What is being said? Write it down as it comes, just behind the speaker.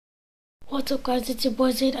What's up guys, it's your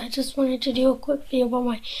boy Zaid. I just wanted to do a quick video about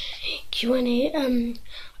my Q&A.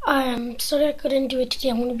 I'm sorry I couldn't do it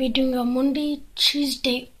today. I'm going to be doing it Monday,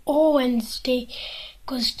 Tuesday or Wednesday,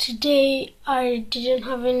 because today I didn't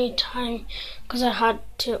have any time because I had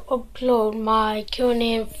to upload my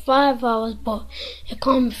Q&A in 5 hours, but it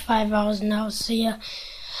can't be 5 hours now. So yeah,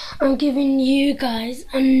 I'm giving you guys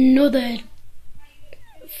another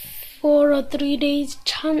 4 or 3 days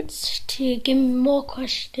chance to give me more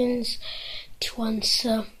questions to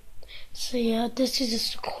answer. So yeah, this is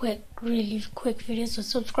just a really quick video. So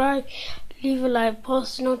subscribe, leave a like,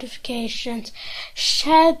 post notifications,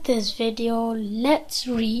 share this video. Let's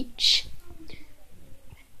reach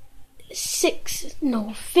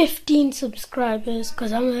 15 subscribers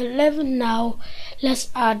because I'm at 11 now. Let's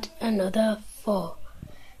add another 4.